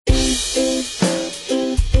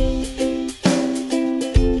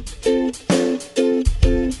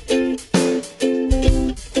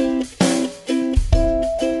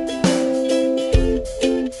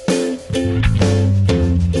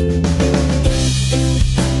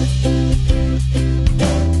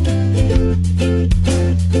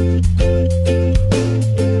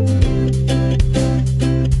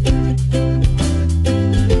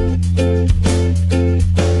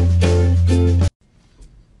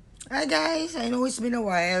Hi guys, I know it's been a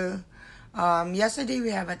while. Yesterday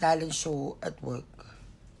we have a talent show at work,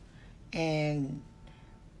 and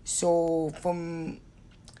so from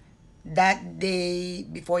that day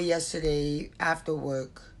before yesterday after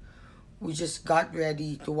work, we just got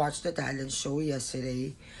ready to watch the talent show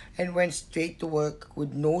yesterday, and went straight to work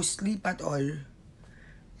with no sleep at all.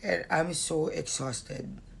 And I'm so exhausted.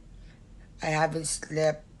 I haven't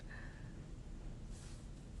slept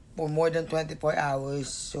for more than 24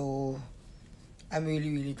 hours, so I'm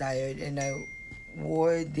really tired, and I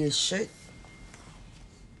wore this shirt.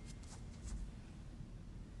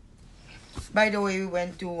 By the way, we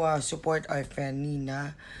went to support our friend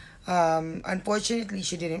Nina. Unfortunately,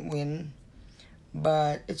 she didn't win,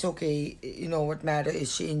 but it's okay. You know what matters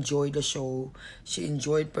is she enjoyed the show, she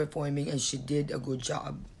enjoyed performing, and she did a good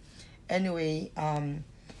job. Anyway, I'm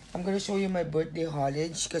gonna show you my birthday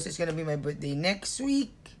haulage because it's gonna be my birthday next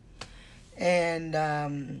week, and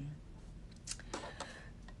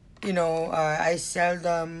I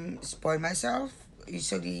seldom spoil myself.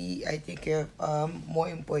 Usually, I take care of more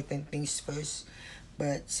important things first.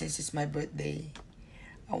 But since it's my birthday,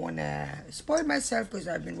 I wanna spoil myself because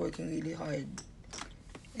I've been working really hard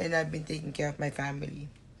and I've been taking care of my family.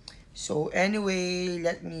 So anyway,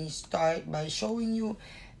 let me start by showing you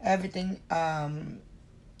everything I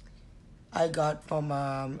got from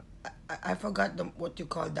I forgot what you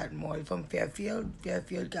call that mall from Fairfield,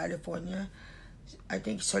 California. I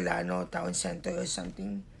think Solano Town Center or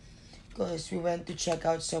something. Because we went to check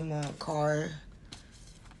out some car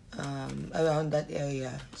around that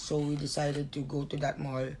area. So we decided to go to that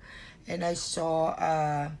mall. And I saw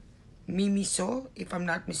Mimiso, if I'm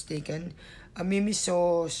not mistaken. A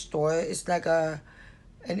Mimiso store is like an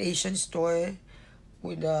Asian store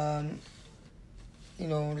with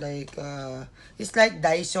like it's like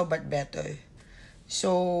Daiso but better.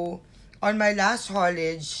 So on my last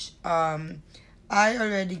haulage, I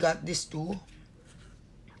already got this too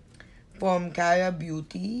from Cara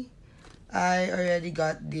Beauty. I already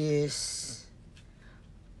got this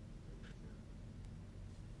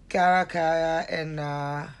Cara and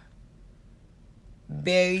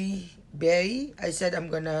Berry. I said I'm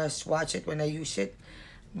gonna swatch it when I use it,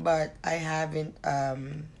 but I haven't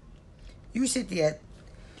used it yet.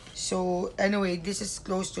 So anyway, this is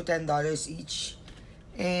close to $10 each,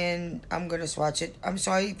 and I'm gonna swatch it. I'm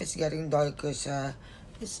sorry if it's getting dark because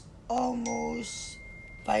it's almost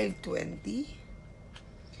 5:20.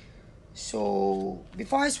 So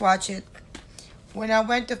before I swatch it, when I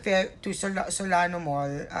went to Solano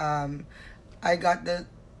Mall, I got the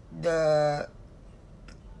the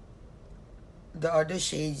other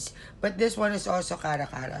shades, but this one is also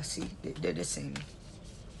Cara Cara. See, they're the same.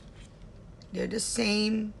 They're the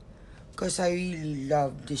same because I really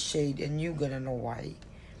love this shade, and you're gonna know why.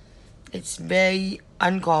 It's very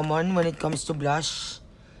uncommon when it comes to blush,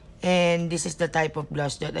 and this is the type of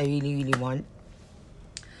blush that I really want.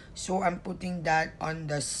 So I'm putting that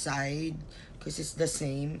on the side because it's the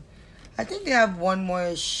same. I think they have one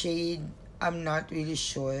more shade. I'm not really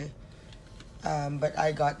sure. But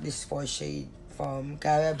I got this 4 shade from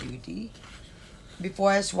Cara Beauty.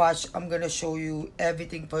 Before I swatch, I'm gonna show you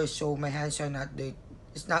everything first so my hands are not dirty.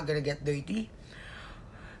 It's not gonna get dirty.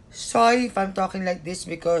 Sorry if I'm talking like this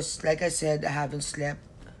because, like I said, I haven't slept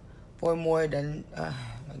for my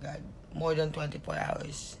god, more than 24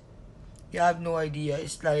 hours. You have no idea.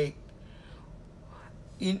 It's like,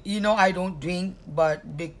 I don't drink, but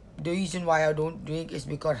the reason why I don't drink is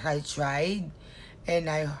because I tried and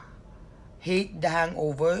I hate the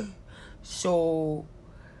hangover. So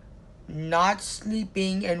not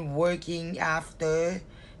sleeping and working after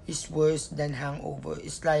is worse than hangover.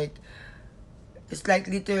 It's like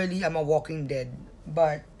literally I'm a walking dead.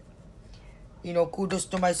 But kudos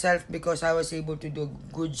to myself because I was able to do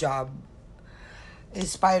a good job in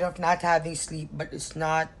spite of not having sleep. But it's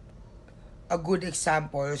not a good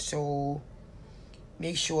example. So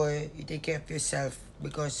make sure you take care of yourself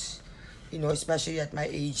because especially at my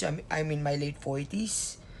age, I'm in my late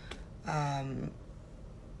 40s. Um,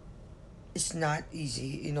 it's not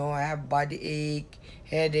easy. I have body ache,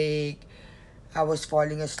 headache. I was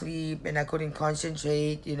falling asleep and I couldn't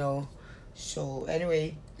concentrate. So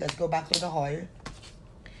anyway, let's go back to the haul.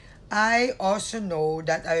 I also know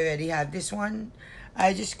that I already have this one.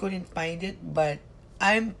 I just couldn't find it, but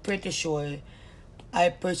I'm pretty sure I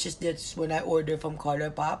purchased this when I ordered from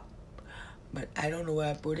ColourPop, but I don't know where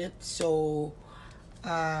I put it. So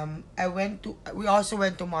we also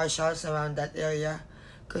went to Marshall's around that area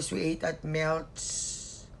because we ate at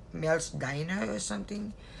Mel's Diner or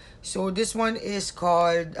something. So this one is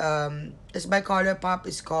called it's by ColourPop.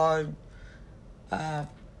 It's called uh,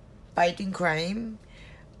 Fighting Crime.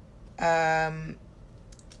 Um,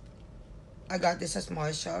 I got this at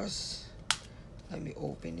Marshall's. Let me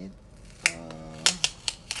open it.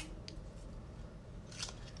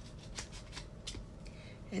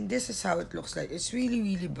 And this is how it looks like. It's really,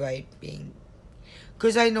 really bright pink.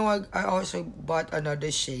 Because I know I also bought another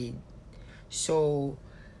shade. So,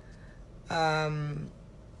 um,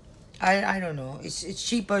 I don't know. It's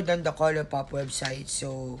cheaper than the ColourPop website.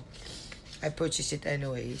 So, I purchased it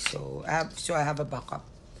anyway. So, I have a backup.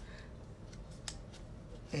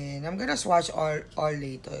 And I'm gonna swatch all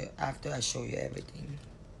later after I show you everything.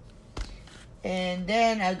 And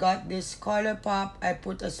then I got this ColourPop I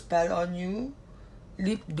Put a Spell on You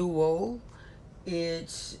lip duo.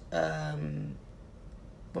 It's from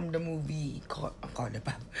the movie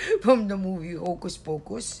ColourPop from the movie Hocus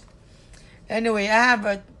Pocus. Anyway,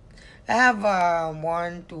 I have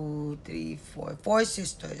one, two, three, four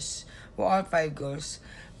sisters. We're all five girls,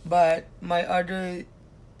 but my other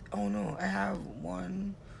oh no, I have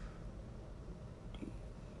one.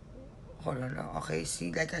 Hold on. Okay,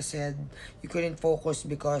 see, like I said, you couldn't focus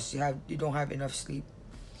because you don't have enough sleep.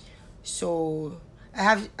 So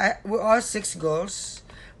we're all six girls,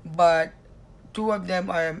 but two of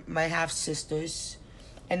them are my half sisters,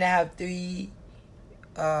 and I have three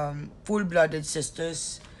full-blooded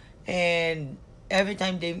sisters, and every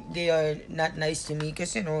time they are not nice to me,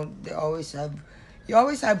 because you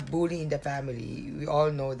always have bully in the family. We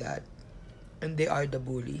all know that, and they are the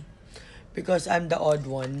bully because I'm the odd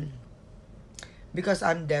one. Because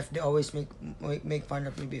I'm deaf, they always make fun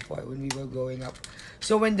of me before when we were growing up.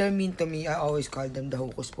 So when they're mean to me, I always call them the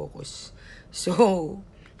Hocus Pocus. So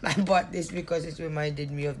I bought this because it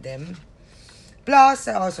reminded me of them. Plus,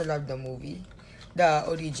 I also love the movie, the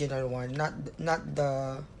original one, not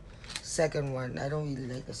the second one. I don't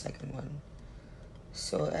really like the second one.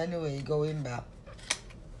 So anyway, going back,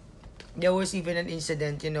 there was even an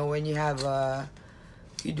incident. When you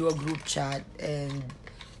do a group chat and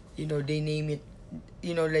they name it,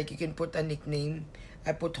 like you can put a nickname.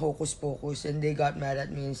 I put Hocus Pocus and they got mad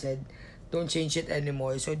at me and said, don't change it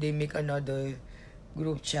anymore. So they make another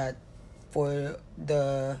group chat for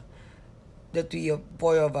the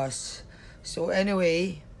four of us. So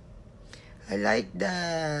anyway, I like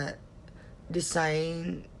the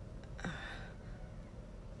design,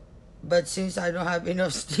 but since I don't have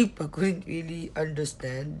enough sleep, I couldn't really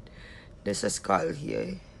understand. There's a skull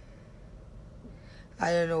here.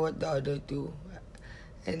 I don't know what the other two,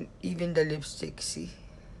 and even the lipstick, see.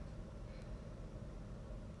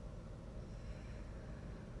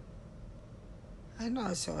 I know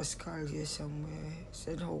I saw a skull here somewhere. It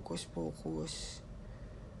said Hocus Pocus.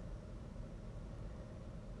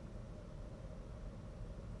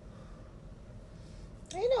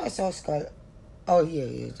 I know I saw a skull. Oh,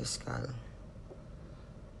 here's the skull.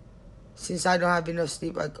 Since I don't have enough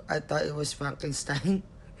sleep, I thought it was Frankenstein.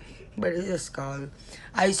 But it's a skull.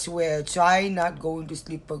 I swear, try not going to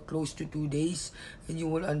sleep for close to 2 days and you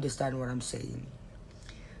will understand what I'm saying.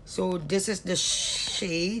 So this is the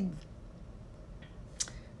shade.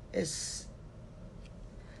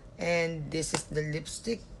 And this is the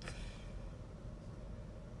lipstick.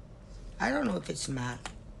 I don't know if it's matte.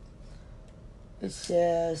 It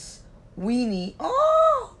says Weenie.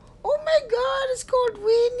 Oh my god, it's called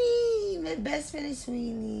Weenie. My best friend is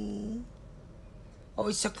Weenie. Oh,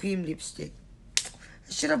 it's a cream lipstick.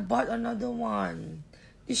 I should have bought another one.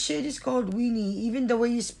 This shade is called Weenie. Even the way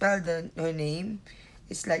you spell her name,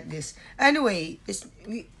 it's like this. Anyway,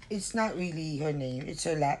 it's not really her name. It's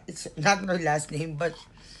not her last name, but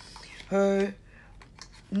her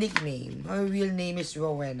nickname. Her real name is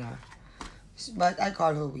Rowena, but I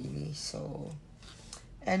call her Weenie. So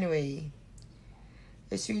anyway,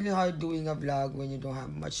 it's really hard doing a vlog when you don't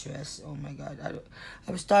have much rest. Oh my god,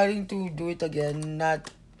 I'm starting to do it again,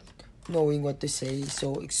 not knowing what to say,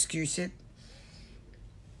 so excuse it.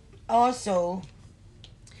 Also,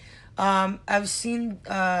 I've seen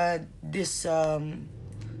this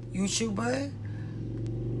YouTuber.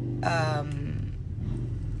 Um,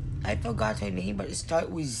 I forgot her name, but it starts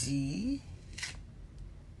with Z.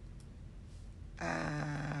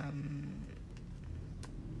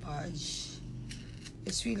 Gosh,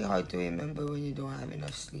 it's really hard to remember when you don't have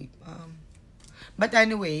enough sleep. But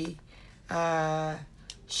anyway,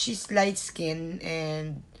 she's light skin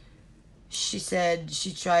and she said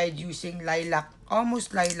she tried using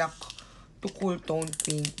almost lilac to cool tone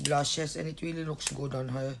pink blushes and it really looks good on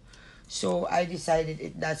her. So I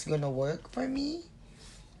decided that's gonna work for me.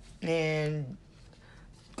 And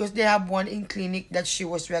because they have one in Clinique that she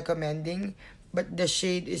was recommending, but the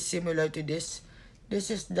shade is similar to this. This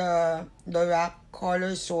is the RAC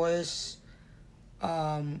Color Source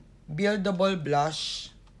buildable blush.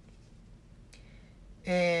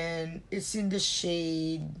 and it's in the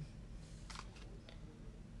shade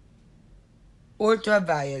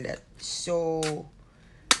ultraviolet. So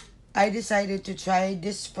I decided to try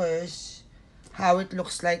this first, how it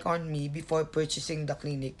looks like on me before purchasing the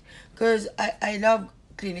Clinique, because I love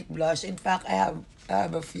Clinique blush. In fact, I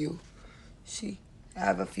have a few. See, I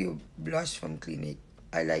have a few blush from Clinique.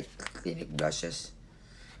 I like Clinique blushes.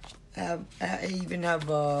 I even have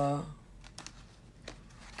the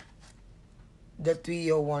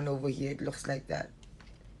 301 over here. It looks like that.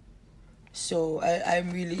 So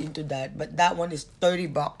I'm really into that. But that one is 30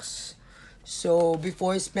 bucks. So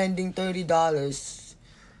before spending $30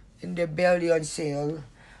 in the barely on sale,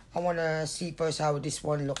 I wanna see first how this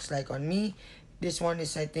one looks like on me. This one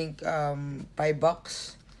is, I think,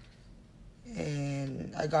 $5,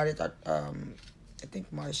 and I got it at I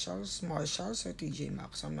think Marshalls or TJ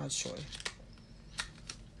Maxx. I'm not sure.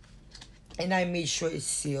 And I made sure it's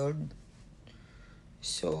sealed.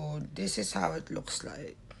 So this is how it looks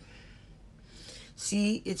like.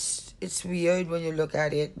 See, it's weird when you look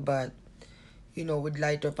at it, but with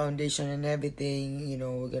lighter foundation and everything,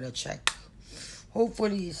 we're gonna check.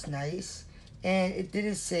 Hopefully it's nice. And it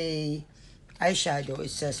didn't say eyeshadow,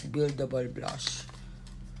 it says buildable blush.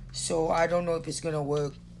 So I don't know if it's gonna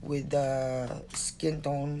work with the skin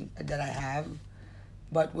tone that I have,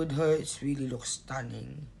 but with her it really looks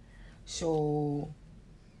stunning. So,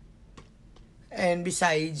 and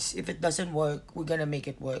besides, if it doesn't work, we're gonna make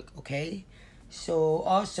it work, okay? So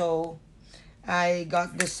also, I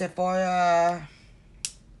got the Sephora,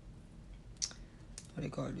 what do you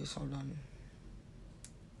call this? Hold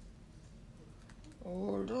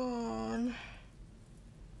on.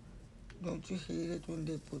 Don't you hate it when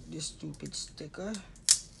they put this stupid sticker?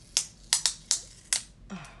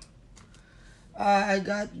 I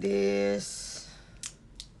got this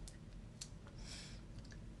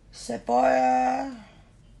Sephora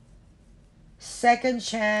Second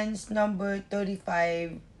Chance number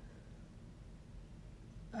 35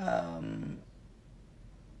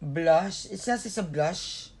 blush. It says it's a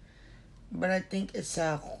blush, but I think it's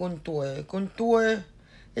a contour. Contour.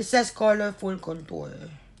 It says colorful contour.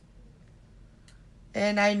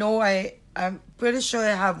 And I know I'm pretty sure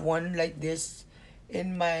I have one like this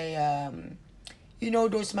in my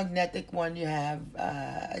those magnetic one you have.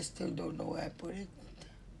 I still don't know where I put it.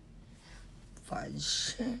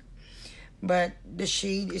 Fudge. But the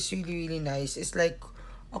shade is really really nice. It's like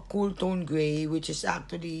a cool tone gray, which is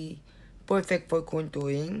actually perfect for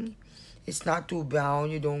contouring. It's not too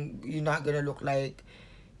brown. You're not gonna look like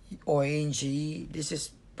orangey. This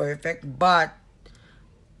is perfect, but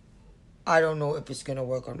I don't know if it's gonna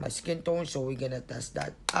work on my skin tone, so we're gonna test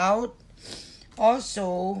that out.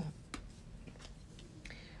 Also,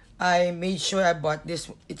 I made sure I bought this.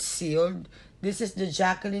 It's sealed. This is the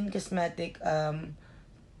Jacqueline Cosmetic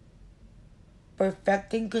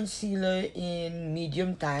Perfecting Concealer in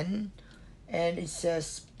medium tan, and it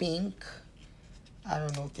says pink. I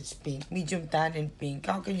don't know if it's pink. Medium tan and pink.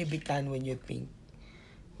 How can you be tan when you're pink?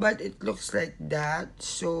 But it looks like that.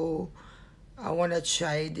 So I wanna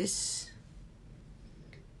try this.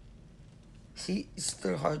 See, it's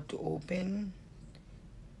still hard to open.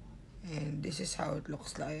 And this is how it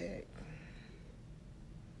looks like.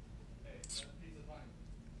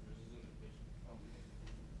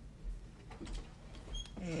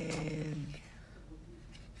 And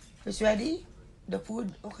it's ready? The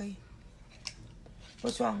food? Okay.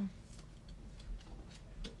 What's wrong?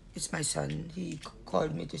 It's my son. He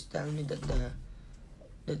called me to tell me that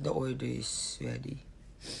the order is ready.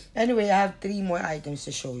 Anyway, I have 3 more items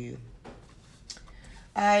to show you.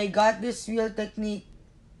 I got this Real Technique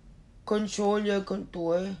Control Your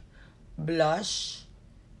Contour blush.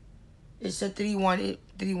 It's a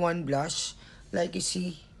 3-1 blush. Like you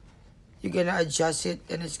see, you're gonna adjust it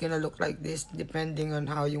and it's gonna look like this depending on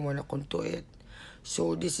how you wanna contour it.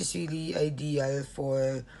 So this is really ideal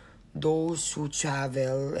for those who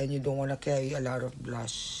travel and you don't wanna carry a lot of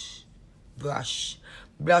blush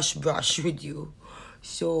with you.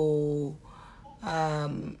 So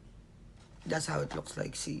that's how it looks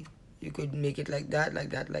like. See, you could make it like that,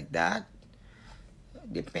 like that, like that,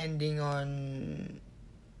 depending on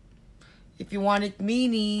if you want it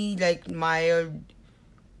mini, like mild,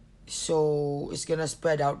 so it's gonna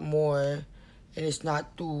spread out more and it's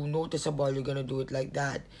not too noticeable. You're gonna do it like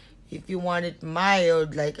that. If you want it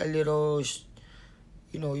mild, like a little,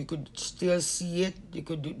 you could still see it, you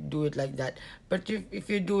could do it like that. But if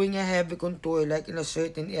you're doing a heavy contour, like in a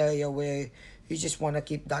certain area where you just want to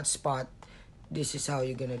keep that spot, this is how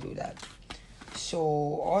you're gonna do that. So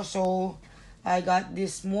also, I got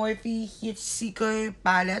this Morphe Heat Seeker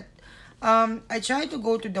palette. I tried to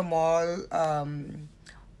go to the mall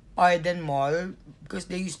Arden Mall, because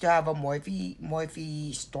they used to have a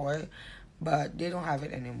Morphe store, but they don't have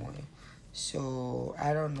it anymore. So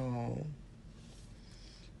I don't know.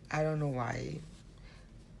 I don't know why.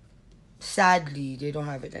 Sadly, they don't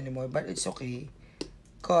have it anymore, but it's okay.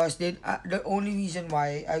 Cause the only reason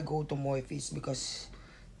why I go to Morphe is because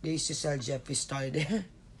they used to sell Jeffree Star there.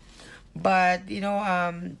 But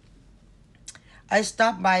I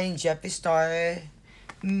stopped buying Jeffree Star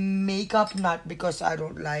makeup, not because I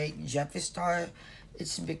don't like Jeffree Star.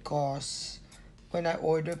 It's because when I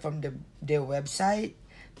order from their website,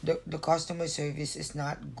 the customer service is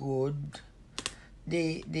not good.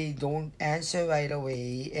 They don't answer right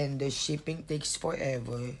away, and the shipping takes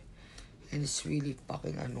forever, and it's really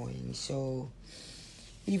fucking annoying. So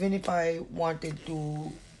even if I wanted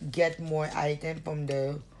to get more item from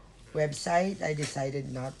the website, I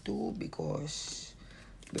decided not to because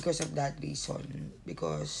of that reason,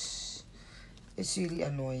 because it's really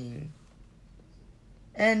annoying,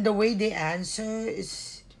 and the way they answer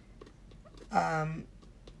is um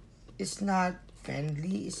it's not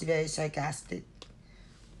friendly, it's very sarcastic,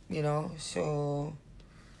 so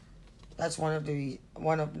that's one of the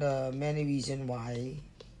many reason why.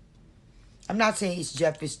 I'm not saying it's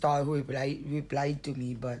Jeffree Star who replied to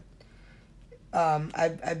me, but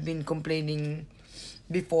I've been complaining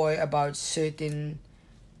before about certain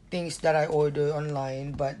things that I order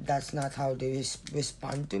online, but that's not how they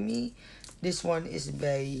respond to me. This one is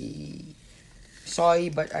very sorry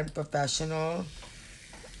but unprofessional.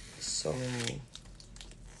 So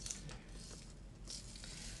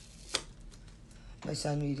my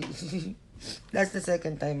son really that's the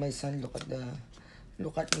second time my son look at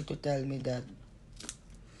me to tell me that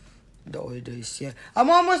the order is here. I'm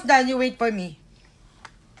almost done. You wait for me.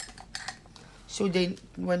 So they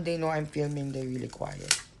when they know I'm filming, they're really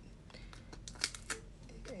quiet.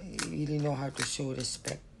 They really know how to show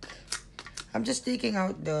respect. I'm just taking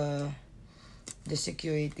out the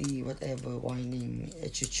security whatever warning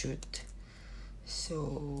attitude.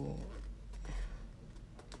 So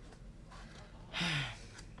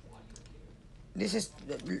this is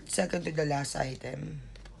the second to the last item.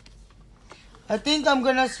 I think I'm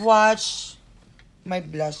gonna swatch my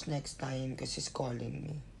blush next time because he's calling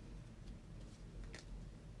me.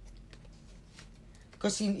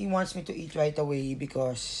 Because he wants me to eat right away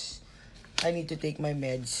because I need to take my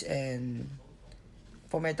meds and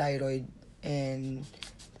for my thyroid, and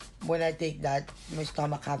when I take that, my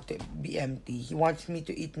stomach have to be empty. He wants me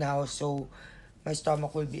to eat now so my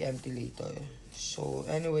stomach will be empty later. So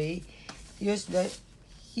anyway, here's the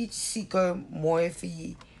Heat Seeker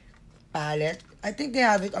Morphe palette. I think they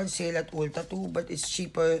have it on sale at Ulta too, but it's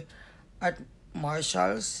cheaper at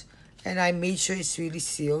Marshall's. And I made sure it's really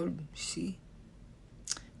sealed. See?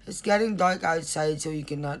 It's getting dark outside so you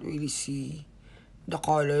cannot really see the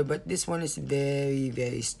color, but this one is very,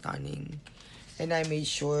 very stunning. And I made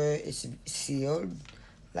sure it's sealed.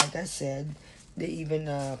 Like I said, they even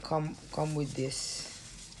come with this.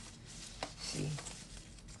 See?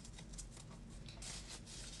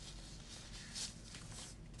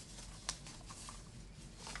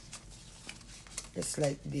 It's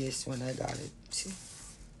like this when I got it. See?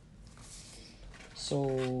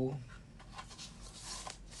 So,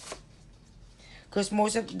 because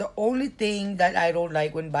most of the only thing that I don't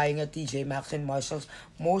like when buying a TJ Maxx and Marshalls,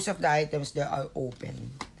 most of the items there are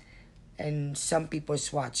open, and some people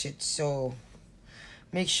swatch it. So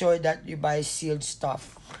make sure that you buy sealed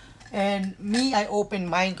stuff. And me, I open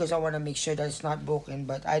mine because I want to make sure that it's not broken,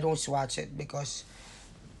 but I don't swatch it because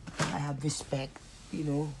I have respect, you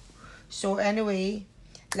know. So anyway,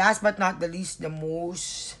 last but not the least, the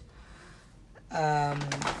most um,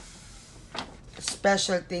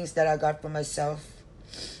 special things that I got for myself.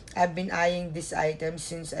 I've been eyeing this item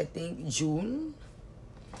since I think June,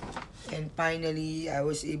 and finally I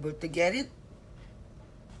was able to get it.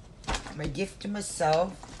 My gift to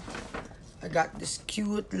myself. I got this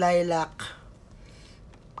cute lilac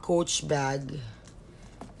Coach bag,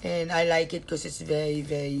 and I like it because it's very,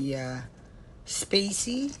 very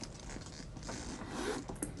spacey.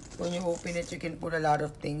 When you open it, you can put a lot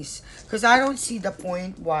of things. Because I don't see the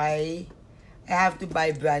point why I have to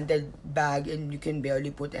buy branded bag and you can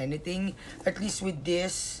barely put anything. At least with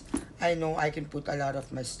this, I know I can put a lot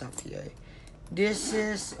of my stuff here. This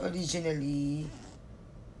is originally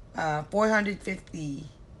 450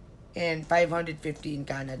 and 550 in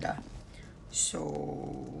Canada.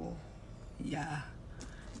 So yeah,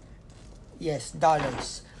 yes,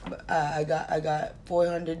 dollars. I got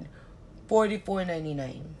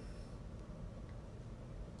 444.99.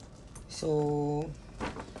 So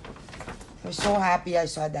I'm so happy I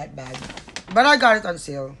saw that bag, but I got it on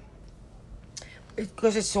sale.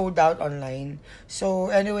 because it's sold out online. So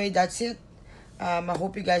anyway, that's it. I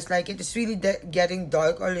hope you guys like it. It's really getting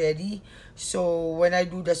dark already. So when I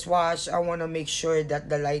do the swatch, I want to make sure that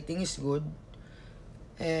the lighting is good.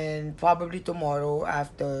 And probably tomorrow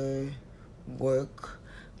after work,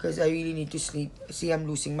 because I really need to sleep. See, I'm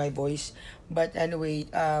losing my voice. But anyway,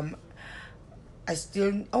 I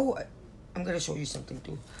still... Oh, I'm gonna show you something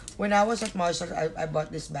too. When I was at Marshall, I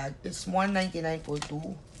bought this bag. It's $1.99 for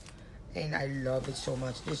two, and I love it so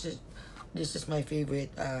much. This is my favorite.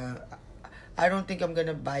 I don't think I'm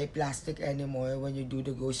gonna buy plastic anymore when you do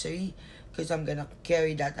the grocery, because I'm gonna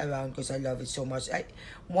carry that around because I love it so much.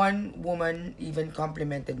 One woman even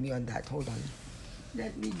complimented me on that. Hold on,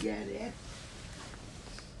 let me get it.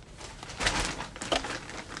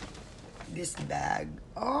 This bag.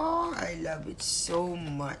 Oh, I love it so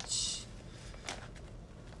much.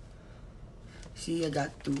 See, I got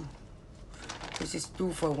two. This is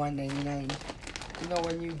two for $1.99. You know,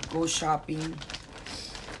 when you go shopping.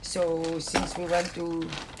 So since we went to,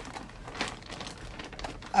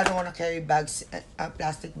 I don't want to carry bags,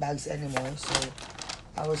 plastic bags anymore. So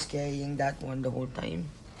I was carrying that one the whole time.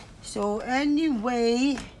 So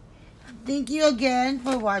anyway, thank you again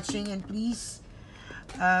for watching, and please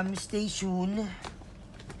stay tuned.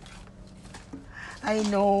 I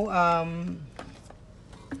know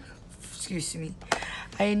excuse me.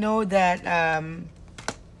 I know that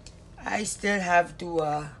I still have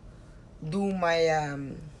to do my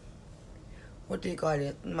what do you call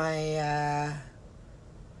it? My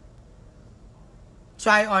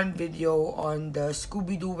try on video on the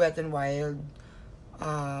Scooby-Doo Wet n Wild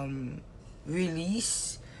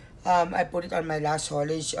release. I put it on my last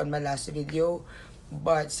haulage on my last video,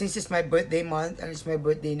 but since it's my birthday month and it's my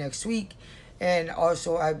birthday next week, and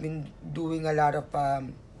also I've been doing a lot of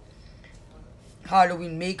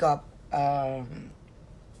Halloween makeup, I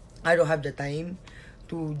don't have the time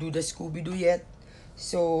to do the Scooby-Doo yet.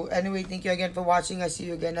 So anyway, thank you again for watching. I'll see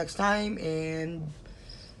you again next time, and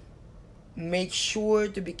make sure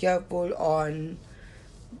to be careful on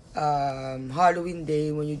Halloween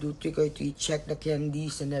day when you do trick or treat. Check the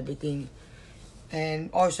candies and everything, and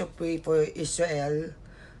also pray for Israel.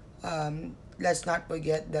 Let's not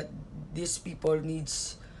forget that these people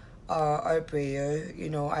needs our prayer. You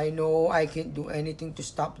know I can't do anything to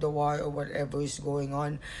stop the war or whatever is going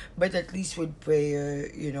on, but at least with prayer,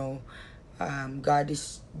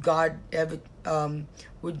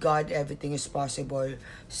 with God everything is possible.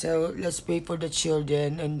 So let's pray for the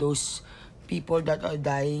children and those people that are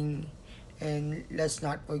dying, and let's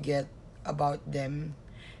not forget about them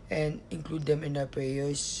and include them in our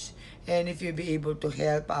prayers. And if you be able to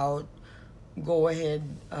help out, go ahead.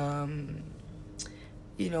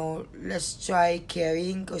 Let's try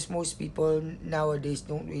caring, because most people nowadays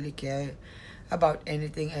don't really care about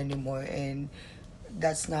anything anymore, and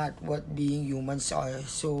that's not what being humans are.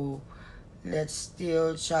 So let's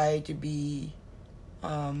still try to be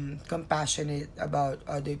compassionate about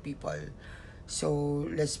other people. So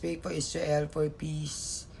let's pray for Israel for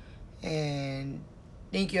peace, and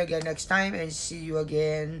thank you again next time, and see you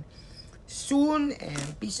again soon,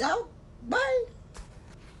 and peace out. Bye.